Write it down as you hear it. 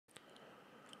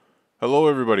Hello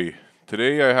everybody.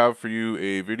 Today I have for you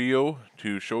a video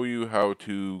to show you how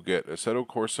to get Assetto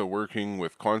Corsa working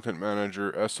with Content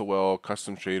Manager, SOL,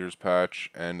 Custom Shaders Patch,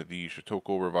 and the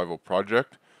Shutoko Revival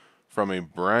Project from a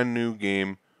brand new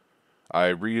game. I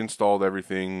reinstalled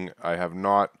everything. I have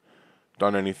not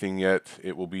done anything yet.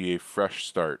 It will be a fresh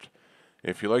start.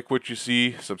 If you like what you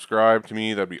see, subscribe to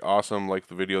me. That'd be awesome. Like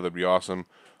the video, that'd be awesome.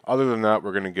 Other than that,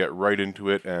 we're going to get right into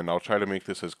it, and I'll try to make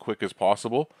this as quick as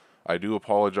possible. I do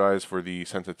apologize for the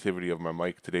sensitivity of my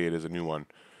mic today. It is a new one.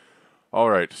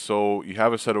 Alright, so you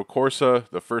have Assetto Corsa.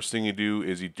 The first thing you do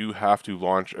is you do have to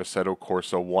launch Assetto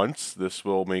Corsa once. This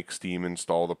will make Steam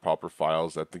install the proper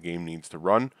files that the game needs to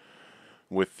run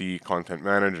with the Content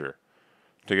Manager.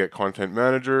 To get Content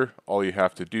Manager, all you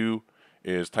have to do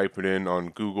is type it in on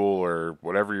Google or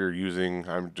whatever you're using.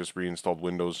 I'm just reinstalled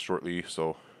Windows shortly,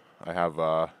 so I have,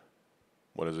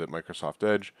 Microsoft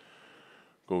Edge.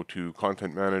 Go to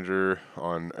Content Manager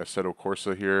on Assetto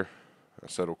Corsa here,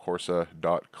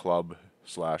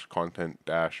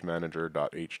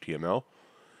 assettocorsa.club/content-manager.html.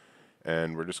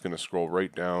 And we're just going to scroll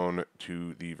right down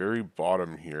to the very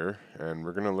bottom here, and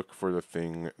we're going to look for the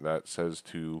thing that says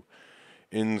to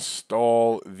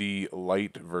install the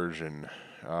light version.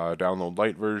 Download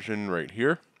light version right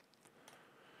here.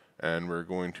 And we're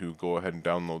going to go ahead and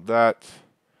download that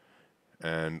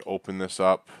and open this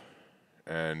up,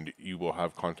 and you will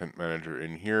have Content Manager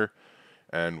in here.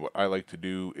 And what I like to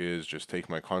do is just take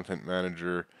my Content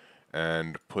Manager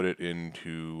and put it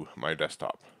into my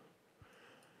desktop.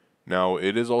 Now,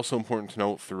 it is also important to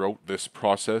note throughout this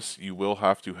process, you will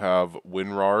have to have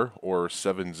WinRAR or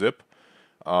 7-zip.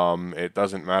 It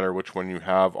doesn't matter which one you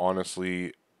have.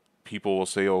 Honestly, people will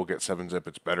say, oh, get 7-zip,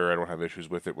 it's better. I don't have issues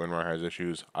with it. WinRAR has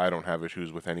issues. I don't have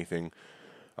issues with anything.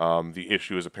 The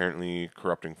issue is apparently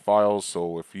corrupting files,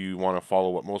 so if you want to follow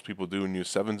what most people do and use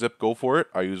 7-zip, go for it.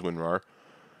 I use WinRAR.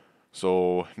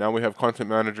 So now we have Content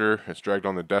Manager. It's dragged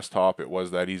on the desktop. It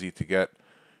was that easy to get.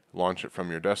 Launch it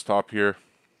from your desktop here.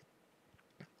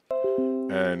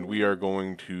 And we are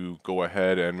going to go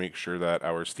ahead and make sure that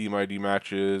our Steam ID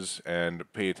matches and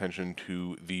pay attention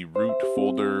to the root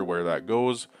folder where that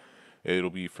goes.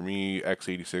 It'll be, for me,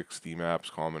 x86, Steam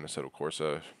Apps, Common, Assetto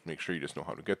Corsa. Make sure you just know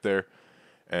how to get there.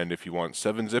 And if you want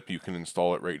 7-zip, you can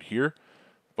install it right here.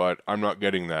 But I'm not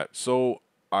getting that. So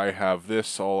I have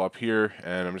this all up here,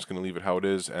 and I'm just going to leave it how it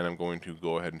is, and I'm going to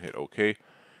go ahead and hit OK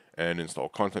and install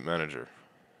Content Manager.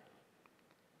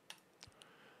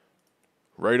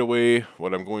 Right away,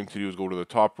 what I'm going to do is go to the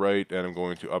top right, and I'm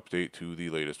going to update to the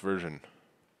latest version.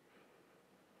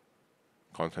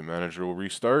 Content Manager will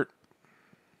restart.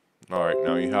 Alright,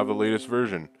 now you have the latest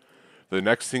version. The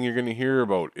next thing you're going to hear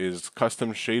about is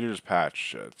Custom Shaders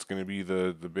Patch. It's going to be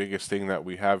the biggest thing that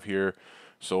we have here.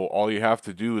 So all you have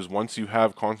to do is, once you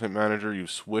have Content Manager,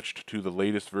 you've switched to the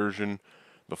latest version.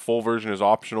 The full version is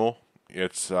optional.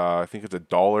 It's I think it's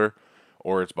 $1,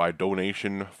 or it's by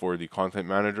donation for the Content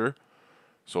Manager.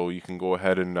 So you can go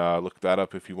ahead and look that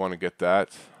up if you want to get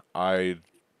that. I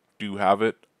do have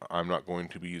it. I'm not going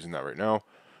to be using that right now.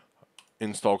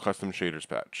 Install Custom Shaders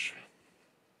Patch.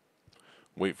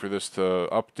 Wait for this to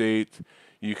update.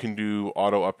 You can do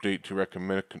auto update to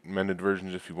recommended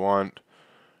versions if you want.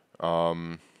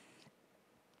 Yeah,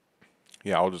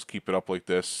 I'll just keep it up like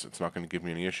this. It's not going to give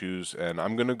me any issues. And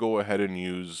I'm going to go ahead and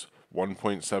use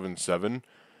 1.77.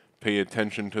 Pay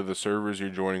attention to the servers you're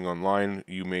joining online.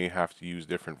 You may have to use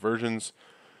different versions.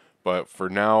 But for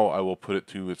now, I will put it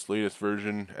to its latest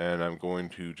version, and I'm going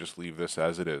to just leave this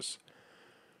as it is.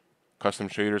 Custom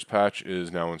Shaders Patch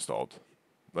is now installed.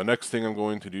 The next thing I'm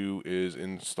going to do is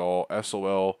install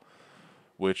SOL,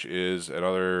 which is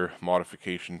another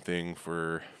modification thing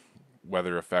for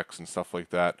weather effects and stuff like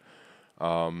that.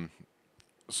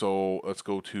 So let's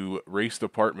go to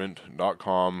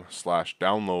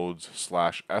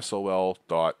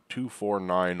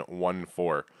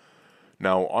racedepartment.com/downloads/sol.24914.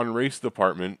 Now on Race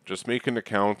Department, just make an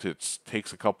account. It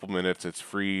takes a couple minutes. It's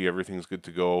free. Everything's good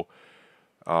to go.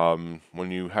 When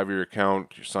you have your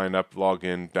account, you sign up, log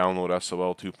in, download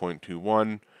SOL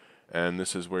 2.21, and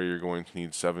this is where you're going to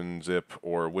need 7-zip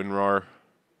or WinRAR.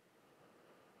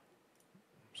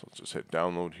 So let's just hit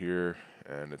download here,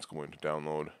 and it's going to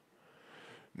download.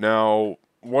 Now,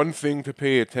 one thing to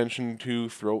pay attention to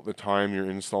throughout the time you're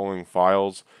installing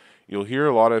files, you'll hear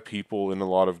a lot of people in a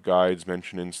lot of guides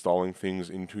mention installing things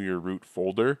into your root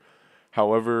folder.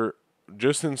 However,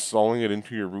 just installing it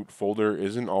into your root folder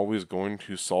isn't always going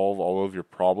to solve all of your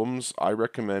problems. I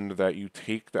recommend that you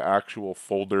take the actual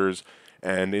folders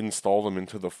and install them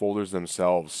into the folders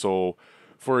themselves. So,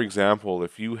 for example,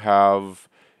 if you have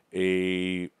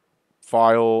a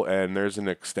file and there's an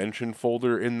extension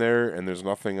folder in there and there's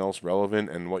nothing else relevant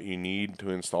and what you need to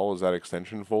install is that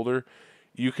extension folder,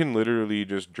 you can literally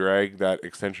just drag that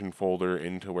extension folder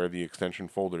into where the extension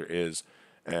folder is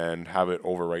and have it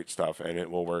overwrite stuff and it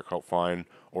will work out fine,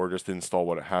 or just install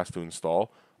what it has to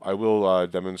install. I will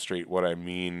demonstrate what I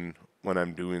mean when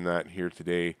I'm doing that here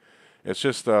today. It's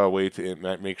just a way to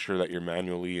make sure that you're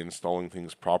manually installing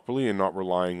things properly and not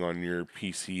relying on your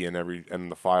PC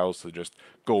and the files to just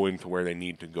go into where they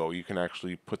need to go. You can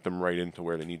actually put them right into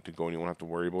where they need to go and you won't have to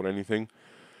worry about anything.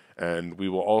 And we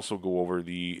will also go over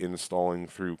the installing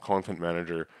through Content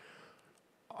Manager.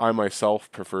 I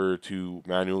myself prefer to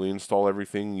manually install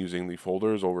everything using the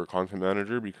folders over Content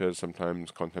Manager because sometimes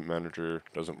Content Manager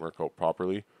doesn't work out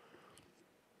properly.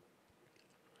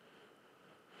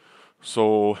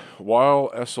 So while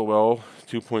SOL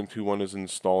 2.21 is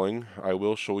installing, I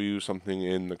will show you something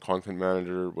in the Content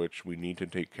Manager which we need to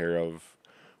take care of,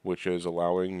 which is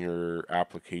allowing your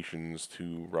applications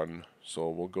to run. So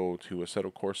we'll go to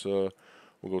Assetto Corsa,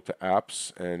 we'll go to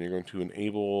Apps, and you're going to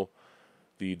enable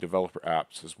the developer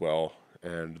apps as well.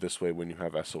 And this way, when you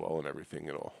have SOL and everything,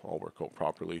 it'll all work out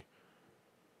properly.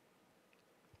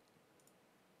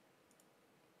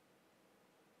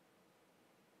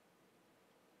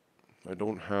 I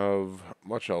don't have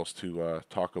much else to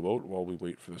talk about while we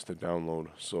wait for this to download.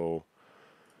 So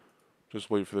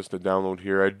just wait for this to download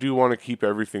here. I do want to keep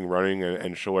everything running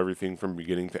and show everything from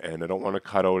beginning to end. I don't want to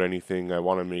cut out anything. I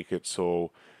want to make it so,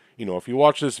 you know, if you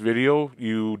watch this video,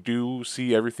 you do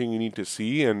see everything you need to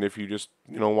see. And if you just,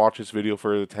 you know, watch this video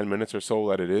for the 10 minutes or so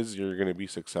that it is, you're going to be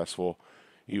successful.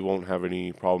 You won't have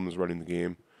any problems running the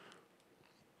game.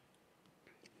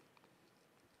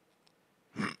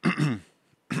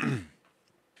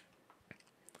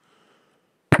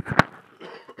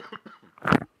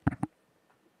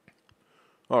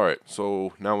 Alright,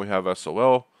 so now we have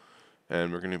SOL,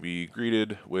 and we're going to be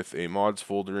greeted with a mods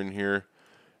folder in here.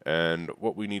 And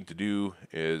what we need to do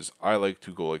is, I like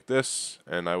to go like this,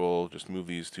 and I will just move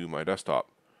these to my desktop.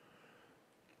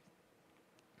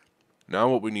 Now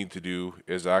what we need to do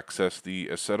is access the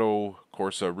Assetto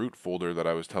Corsa root folder that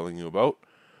I was telling you about,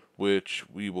 which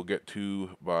we will get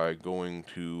to by going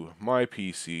to My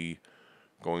PC,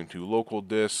 going to Local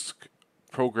Disk,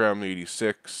 Program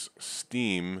 86,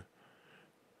 Steam,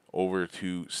 over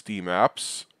to Steam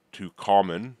Apps, to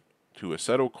Common, to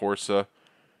Assetto Corsa,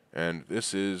 and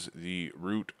this is the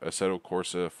root Assetto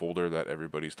Corsa folder that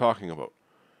everybody's talking about.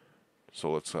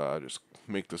 So let's just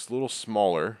make this a little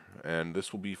smaller, and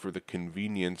this will be for the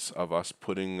convenience of us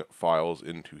putting files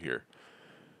into here.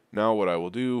 Now what I will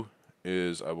do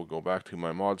is I will go back to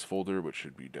my mods folder, which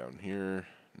should be down here.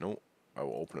 Nope, I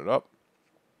will open it up.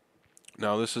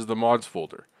 Now this is the mods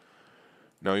folder.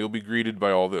 Now you'll be greeted by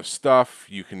all this stuff.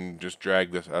 You can just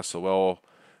drag this SOL.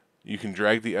 You can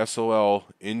drag the SOL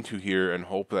into here and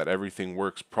hope that everything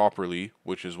works properly,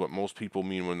 which is what most people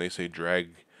mean when they say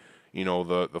drag, you know,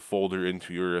 the folder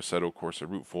into your Assetto Corsa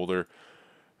root folder.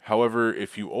 However,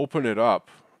 if you open it up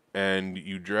and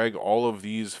you drag all of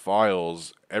these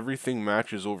files, everything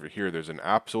matches over here. There's an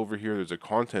apps over here, there's a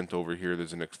content over here,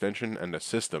 there's an extension and a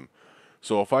system.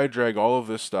 So if I drag all of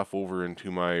this stuff over into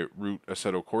my root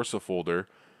Assetto Corsa folder,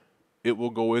 it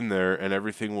will go in there and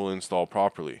everything will install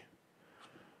properly.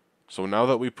 So now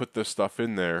that we put this stuff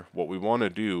in there, what we want to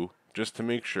do, just to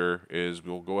make sure, is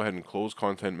we'll go ahead and close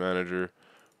Content Manager,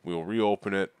 we'll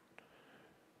reopen it,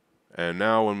 and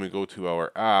now when we go to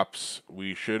our apps,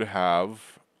 we should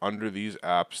have, under these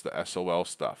apps, the SOL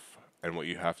stuff. And what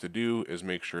you have to do is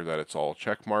make sure that it's all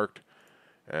checkmarked,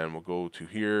 and we'll go to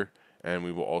here, and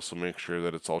we will also make sure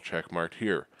that it's all checkmarked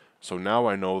here. So now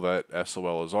I know that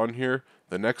SOL is on here.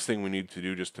 The next thing we need to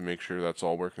do, just to make sure that's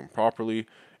all working properly,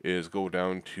 is go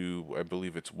down to, I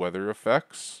believe it's weather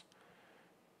effects.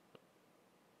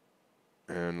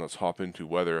 And let's hop into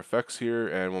weather effects here,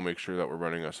 and we'll make sure that we're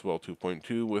running SOL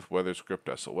 2.2 with weather script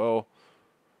SOL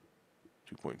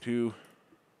 2.2.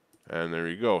 And there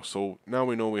you go. So now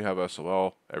we know we have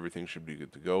SOL. Everything should be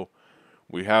good to go.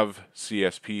 We have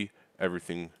CSP.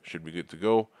 Everything should be good to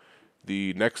go.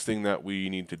 The next thing that we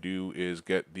need to do is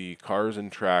get the cars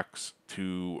and tracks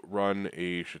to run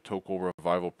a Shutoko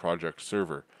Revival Project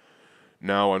server.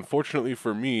 Now, unfortunately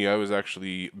for me, I was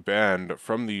actually banned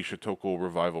from the Shutoko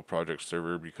Revival Project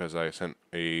server because I sent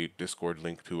a Discord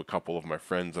link to a couple of my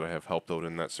friends that I have helped out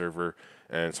in that server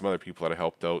and some other people that I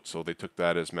helped out, so they took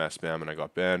that as mass spam and I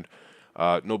got banned.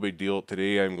 No big deal.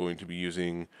 Today I'm going to be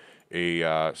using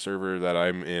a server that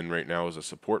I'm in right now as a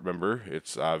support member.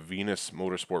 It's Venus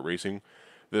Motorsport Racing.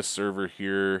 This server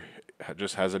here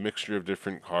just has a mixture of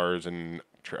different cars and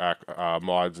track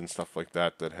mods and stuff like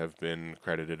that that have been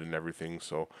credited and everything.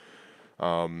 So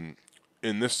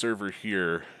In this server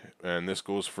here, and this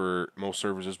goes for most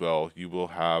servers as well, you will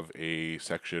have a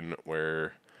section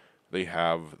where they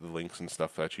have the links and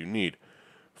stuff that you need.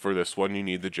 For this one, you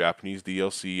need the Japanese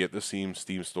DLC at the Steam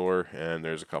store, and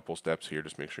there's a couple steps here.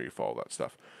 Just make sure you follow that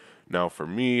stuff. Now, for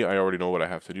me, I already know what I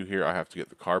have to do here. I have to get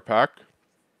the car pack,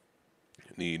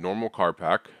 the normal car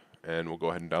pack, and we'll go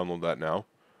ahead and download that now.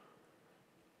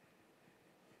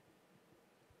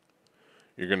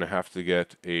 You're going to have to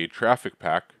get a traffic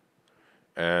pack,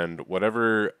 and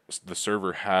whatever the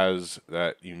server has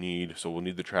that you need. So we'll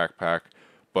need the track pack,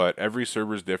 but every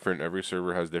server is different. Every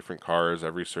server has different cars.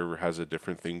 Every server has a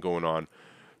different thing going on.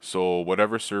 So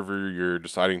whatever server you're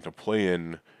deciding to play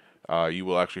in, you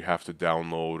will actually have to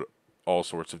download all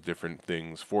sorts of different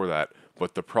things for that.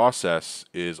 But the process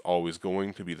is always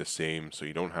going to be the same, so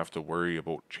you don't have to worry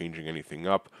about changing anything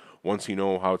up. Once you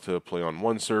know how to play on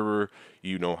one server,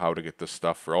 you know how to get the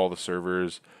stuff for all the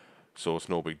servers, so it's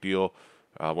no big deal.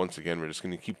 Once again, we're just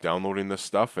going to keep downloading this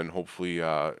stuff, and hopefully,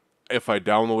 if I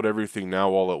download everything now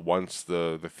all at once,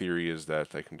 the theory is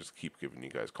that I can just keep giving you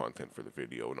guys content for the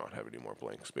video, not have any more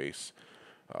blank space.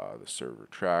 The server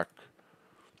track.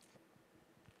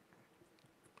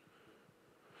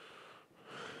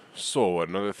 So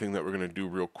another thing that we're going to do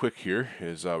real quick here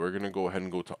is we're going to go ahead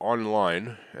and go to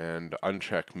online and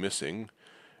uncheck missing.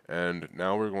 And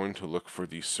now we're going to look for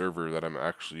the server that I'm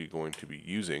actually going to be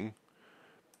using.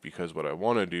 Because what I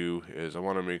want to do is I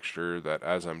want to make sure that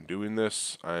as I'm doing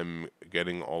this, I'm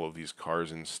getting all of these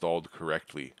cars installed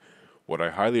correctly. What I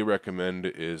highly recommend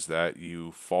is that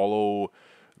you follow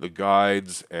the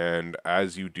guides, and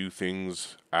as you do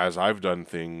things, as I've done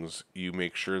things, you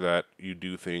make sure that you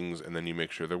do things and then you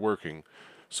make sure they're working.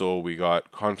 So we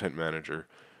got Content Manager.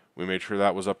 We made sure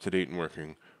that was up to date and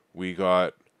working. We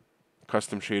got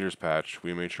Custom Shaders Patch,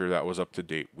 we made sure that was up to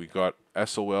date. We got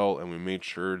SOL, and we made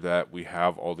sure that we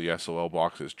have all the SOL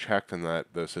boxes checked and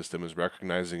that the system is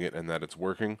recognizing it and that it's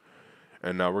working.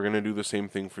 And now we're going to do the same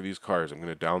thing for these cars. I'm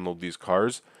going to download these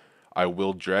cars. I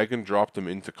will drag and drop them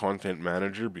into Content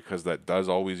Manager because that does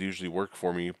always usually work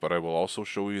for me, but I will also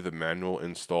show you the manual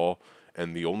install,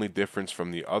 and the only difference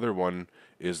from the other one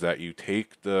is that you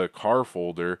take the car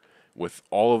folder with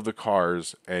all of the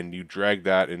cars and you drag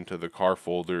that into the car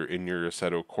folder in your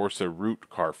Assetto Corsa root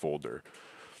car folder.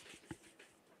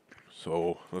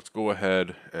 So let's go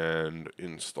ahead and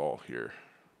install here.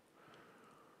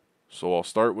 So I'll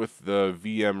start with the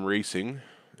VM Racing,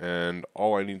 and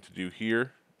all I need to do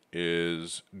here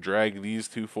is drag these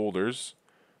two folders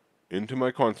into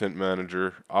my Content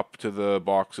Manager up to the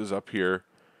boxes up here,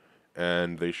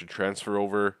 and they should transfer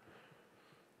over.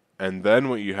 And then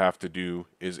what you have to do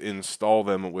is install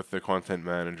them with the Content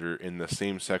Manager in the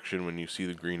same section when you see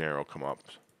the green arrow come up.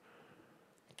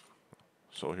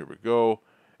 So here we go.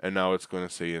 And now it's going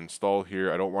to say install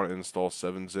here. I don't want to install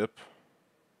 7-zip.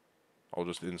 I'll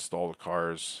just install the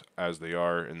cars as they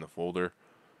are in the folder.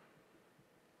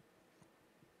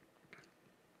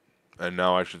 And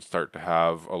now I should start to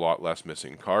have a lot less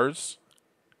missing cars.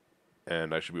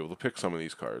 And I should be able to pick some of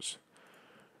these cars.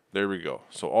 There we go.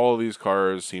 So all of these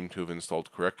cars seem to have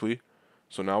installed correctly.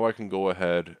 So now I can go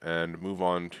ahead and move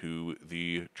on to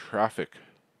the traffic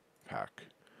pack.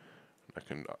 I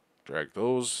can drag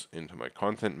those into my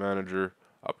Content Manager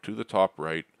up to the top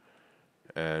right.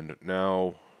 And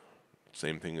now,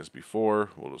 same thing as before.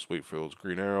 We'll just wait for those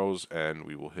green arrows and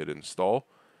we will hit install.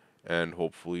 And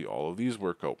hopefully all of these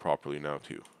work out properly now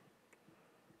too.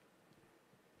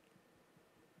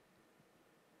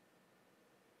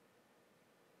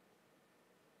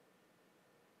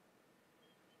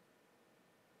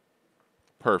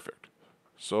 Perfect.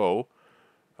 So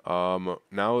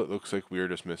now it looks like we are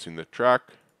just missing the track,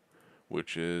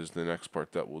 which is the next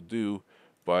part that we'll do.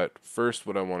 But first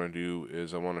what I want to do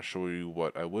is I want to show you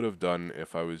what I would have done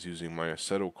if I was using my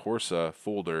Assetto Corsa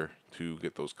folder to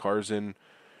get those cars in.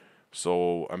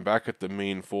 So I'm back at the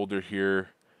main folder here,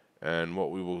 and what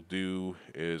we will do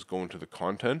is go into the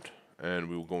content and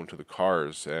we will go into the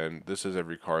cars, and this is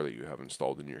every car that you have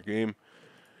installed in your game.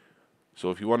 So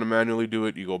if you want to manually do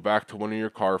it, you go back to one of your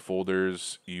car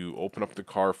folders, you open up the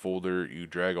car folder, you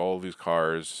drag all of these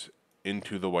cars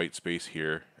into the white space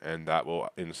here, and that will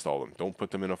install them. Don't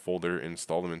put them in a folder,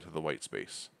 install them into the white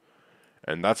space.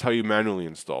 And that's how you manually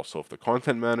install. So if the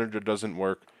Content Manager doesn't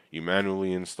work, you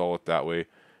manually install it that way,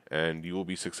 and you will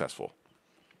be successful.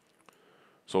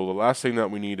 So the last thing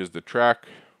that we need is the track,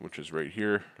 which is right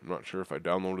here. I'm not sure if I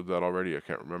downloaded that already, I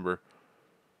can't remember.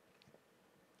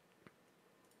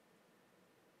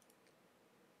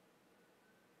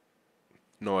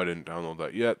 No, I didn't download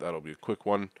that yet. That'll be a quick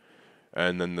one.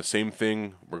 And then the same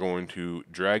thing, we're going to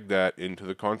drag that into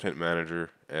the Content Manager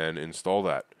and install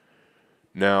that.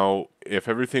 Now, if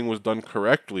everything was done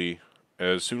correctly,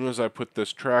 as soon as I put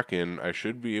this track in, I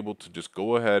should be able to just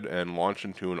go ahead and launch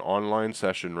into an online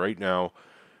session right now.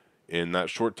 In that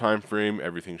short time frame,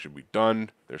 everything should be done.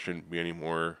 There shouldn't be any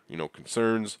more,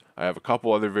 concerns. I have a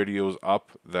couple other videos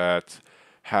up that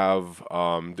have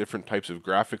different types of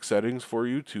graphic settings for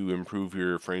you to improve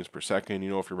your frames per second.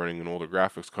 If you're running an older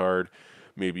graphics card,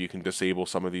 maybe you can disable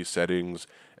some of these settings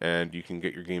and you can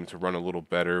get your game to run a little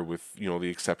better with, the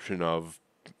exception of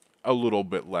a little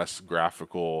bit less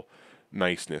graphical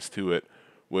niceness to it,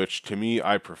 which to me,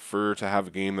 I prefer to have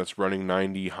a game that's running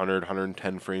 90, 100,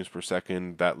 110 frames per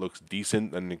second that looks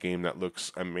decent than a game that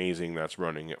looks amazing that's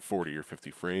running at 40 or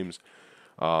 50 frames.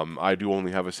 I do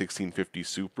only have a 1650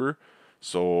 Super,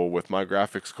 so with my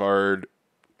graphics card,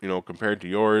 compared to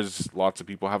yours, lots of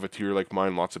people have a tier like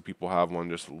mine, lots of people have one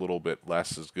just a little bit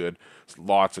less as good.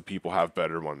 Lots of people have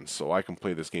better ones, so I can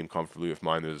play this game comfortably with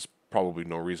mine. There's probably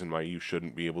no reason why you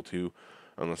shouldn't be able to,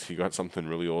 unless you got something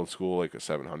really old school like a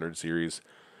 700 series.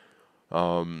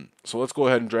 So let's go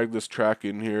ahead and drag this track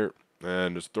in here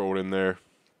and just throw it in there.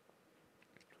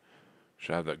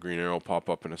 Should have that green arrow pop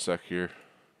up in a sec here,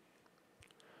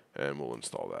 and we'll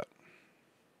install that.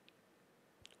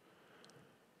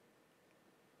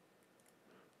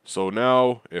 So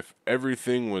now, if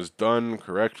everything was done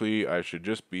correctly, I should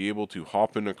just be able to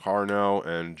hop in a car now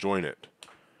and join it.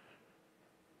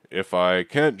 If I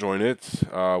can't join it,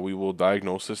 we will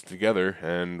diagnose this together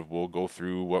and we'll go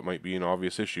through what might be an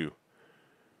obvious issue.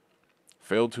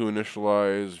 Failed to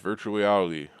initialize virtual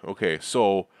reality. Okay,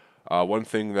 so one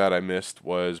thing that I missed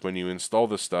was when you install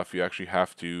this stuff, you actually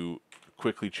have to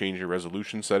quickly change your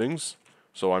resolution settings.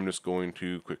 So I'm just going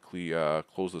to quickly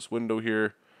close this window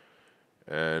here,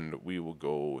 and we will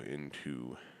go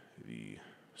into the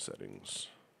settings.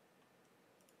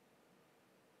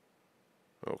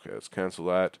 Okay, let's cancel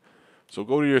that. So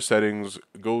go to your settings,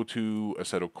 go to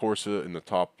Assetto Corsa in the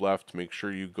top left, make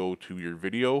sure you go to your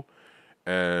video,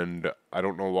 and I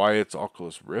don't know why it's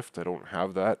Oculus Rift, I don't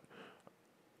have that.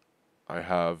 I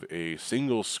have a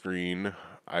single screen.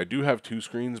 I do have two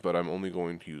screens, but I'm only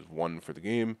going to use one for the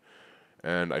game.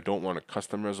 And I don't want a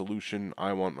custom resolution.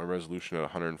 I want my resolution at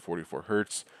 144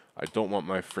 Hertz. I don't want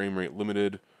my frame rate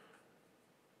limited.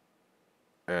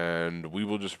 And we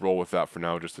will just roll with that for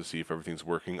now just to see if everything's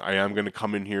working. I am going to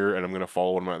come in here and I'm going to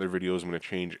follow one of my other videos. I'm going to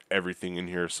change everything in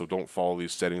here, so don't follow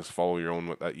these settings. Follow your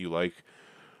own that you like.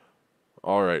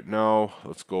 Alright, now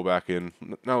let's go back in.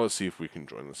 Now let's see if we can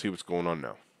join. Let's see what's going on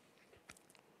now.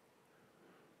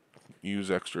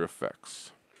 Use extra effects.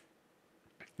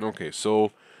 Okay,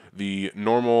 so the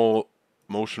normal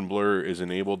motion blur is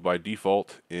enabled by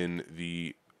default in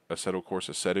the Assetto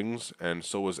Corsa settings, and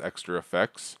so is extra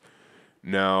effects.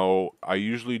 Now, I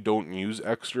usually don't use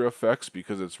extra effects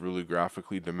because it's really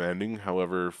graphically demanding.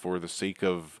 However, for the sake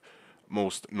of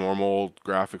most normal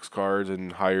graphics cards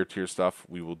and higher tier stuff,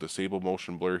 we will disable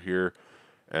motion blur here,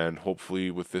 and hopefully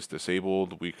with this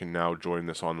disabled, we can now join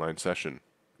this online session.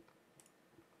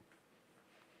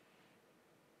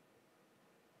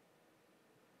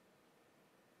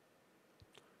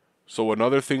 So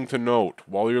another thing to note,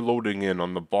 while you're loading in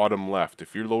on the bottom left,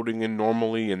 if you're loading in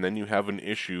normally and then you have an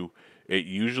issue, it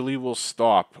usually will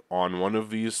stop on one of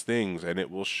these things and it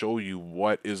will show you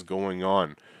what is going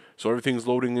on. So everything's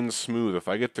loading in smooth. If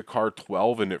I get to car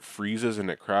 12 and it freezes and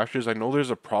it crashes, I know there's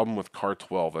a problem with car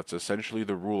 12. That's essentially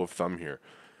the rule of thumb here.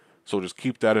 So just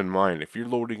keep that in mind. If you're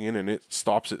loading in and it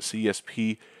stops at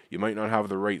CSP, you might not have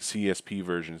the right CSP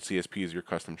version. CSP is your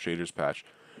custom shaders patch.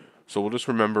 So we'll just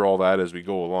remember all that as we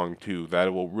go along too.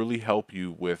 That will really help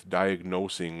you with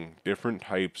diagnosing different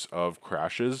types of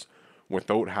crashes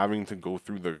without having to go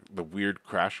through the weird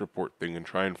crash report thing and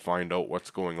try and find out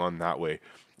what's going on that way.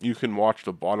 You can watch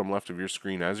the bottom left of your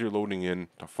screen as you're loading in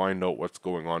to find out what's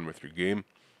going on with your game.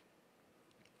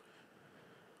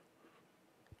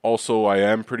 Also, I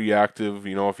am pretty active.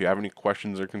 If you have any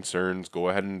questions or concerns, go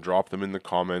ahead and drop them in the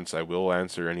comments. I will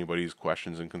answer anybody's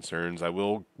questions and concerns. I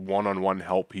will one-on-one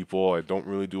help people. I don't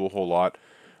really do a whole lot.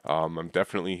 I'm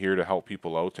definitely here to help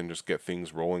people out and just get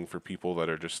things rolling for people that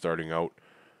are just starting out.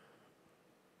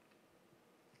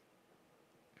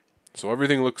 So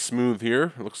everything looks smooth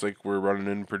here. It looks like we're running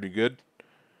in pretty good.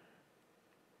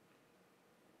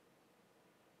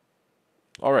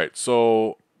 Alright,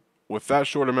 so with that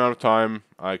short amount of time,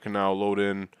 I can now load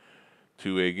in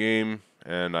to a game,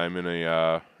 and I'm in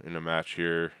a match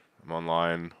here. I'm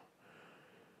online.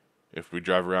 If we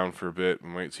drive around for a bit, we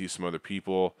might see some other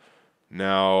people.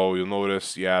 Now you'll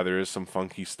notice, yeah, there is some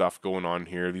funky stuff going on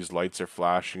here. These lights are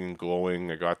flashing and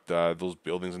glowing. I got those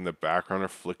buildings in the background are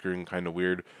flickering, kind of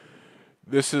weird.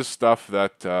 This is stuff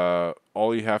that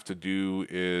all you have to do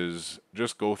is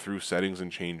just go through settings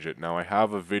and change it. Now I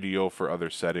have a video for other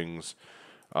settings,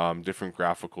 different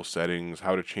graphical settings,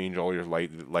 how to change all your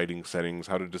lighting settings,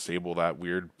 how to disable that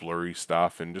weird blurry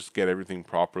stuff, and just get everything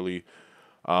properly.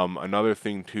 Another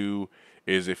thing too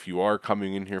is if you are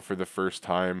coming in here for the first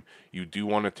time, you do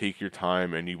want to take your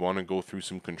time and you want to go through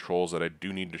some controls that I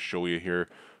do need to show you here.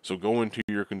 So go into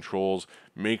your controls,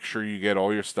 make sure you get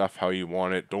all your stuff how you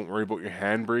want it. Don't worry about your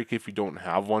handbrake if you don't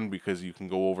have one, because you can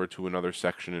go over to another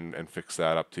section and fix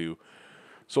that up too.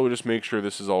 So just make sure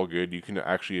this is all good. You can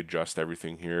actually adjust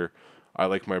everything here. I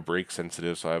like my brake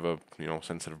sensitive, so I have a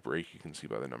sensitive brake. You can see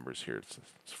by the numbers here. It's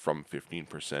from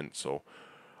 15%. So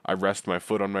I rest my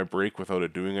foot on my brake without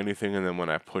it doing anything, and then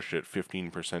when I push it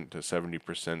 15% to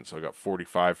 70%, so I got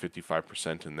 45,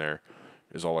 55% in there,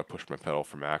 is all I push my pedal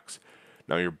for max.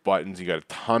 Now your buttons, you got a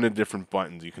ton of different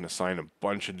buttons. You can assign a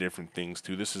bunch of different things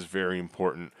to. This is very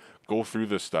important. Go through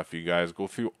this stuff, you guys. Go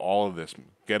through all of this.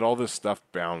 Get all this stuff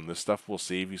bound. This stuff will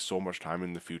save you so much time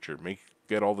in the future.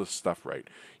 Get all this stuff right.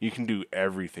 You can do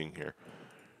everything here.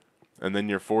 And then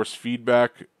your force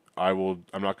feedback, I'm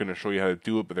not going to show you how to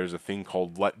do it, but there's a thing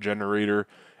called LUT generator,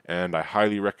 and I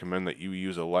highly recommend that you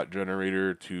use a LUT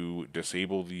generator to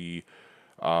disable the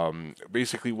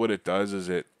basically what it does is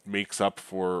it makes up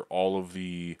for all of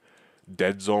the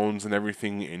dead zones and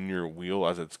everything in your wheel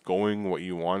as it's going. What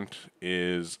you want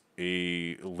is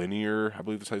a linear, I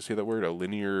believe that's how you say that word, a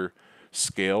linear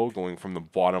scale going from the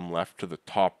bottom left to the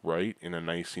top right in a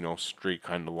nice, straight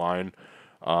kind of line.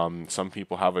 Some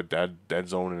people have a dead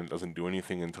zone and it doesn't do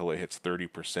anything until it hits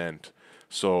 30%.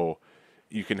 So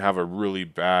you can have a really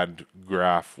bad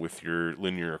graph with your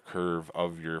linear curve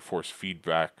of your force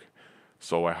feedback.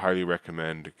 So I highly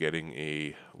recommend getting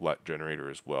a LUT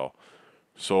generator as well.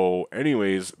 So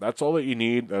anyways, that's all that you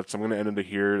need. I'm going to end it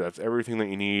here. That's everything that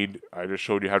you need. I just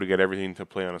showed you how to get everything to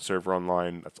play on a server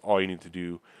online. That's all you need to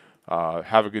do.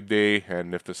 Have a good day,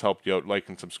 and if this helped you out, like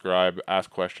and subscribe. Ask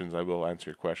questions. I will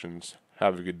answer your questions.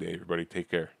 Have a good day, everybody.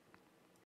 Take care.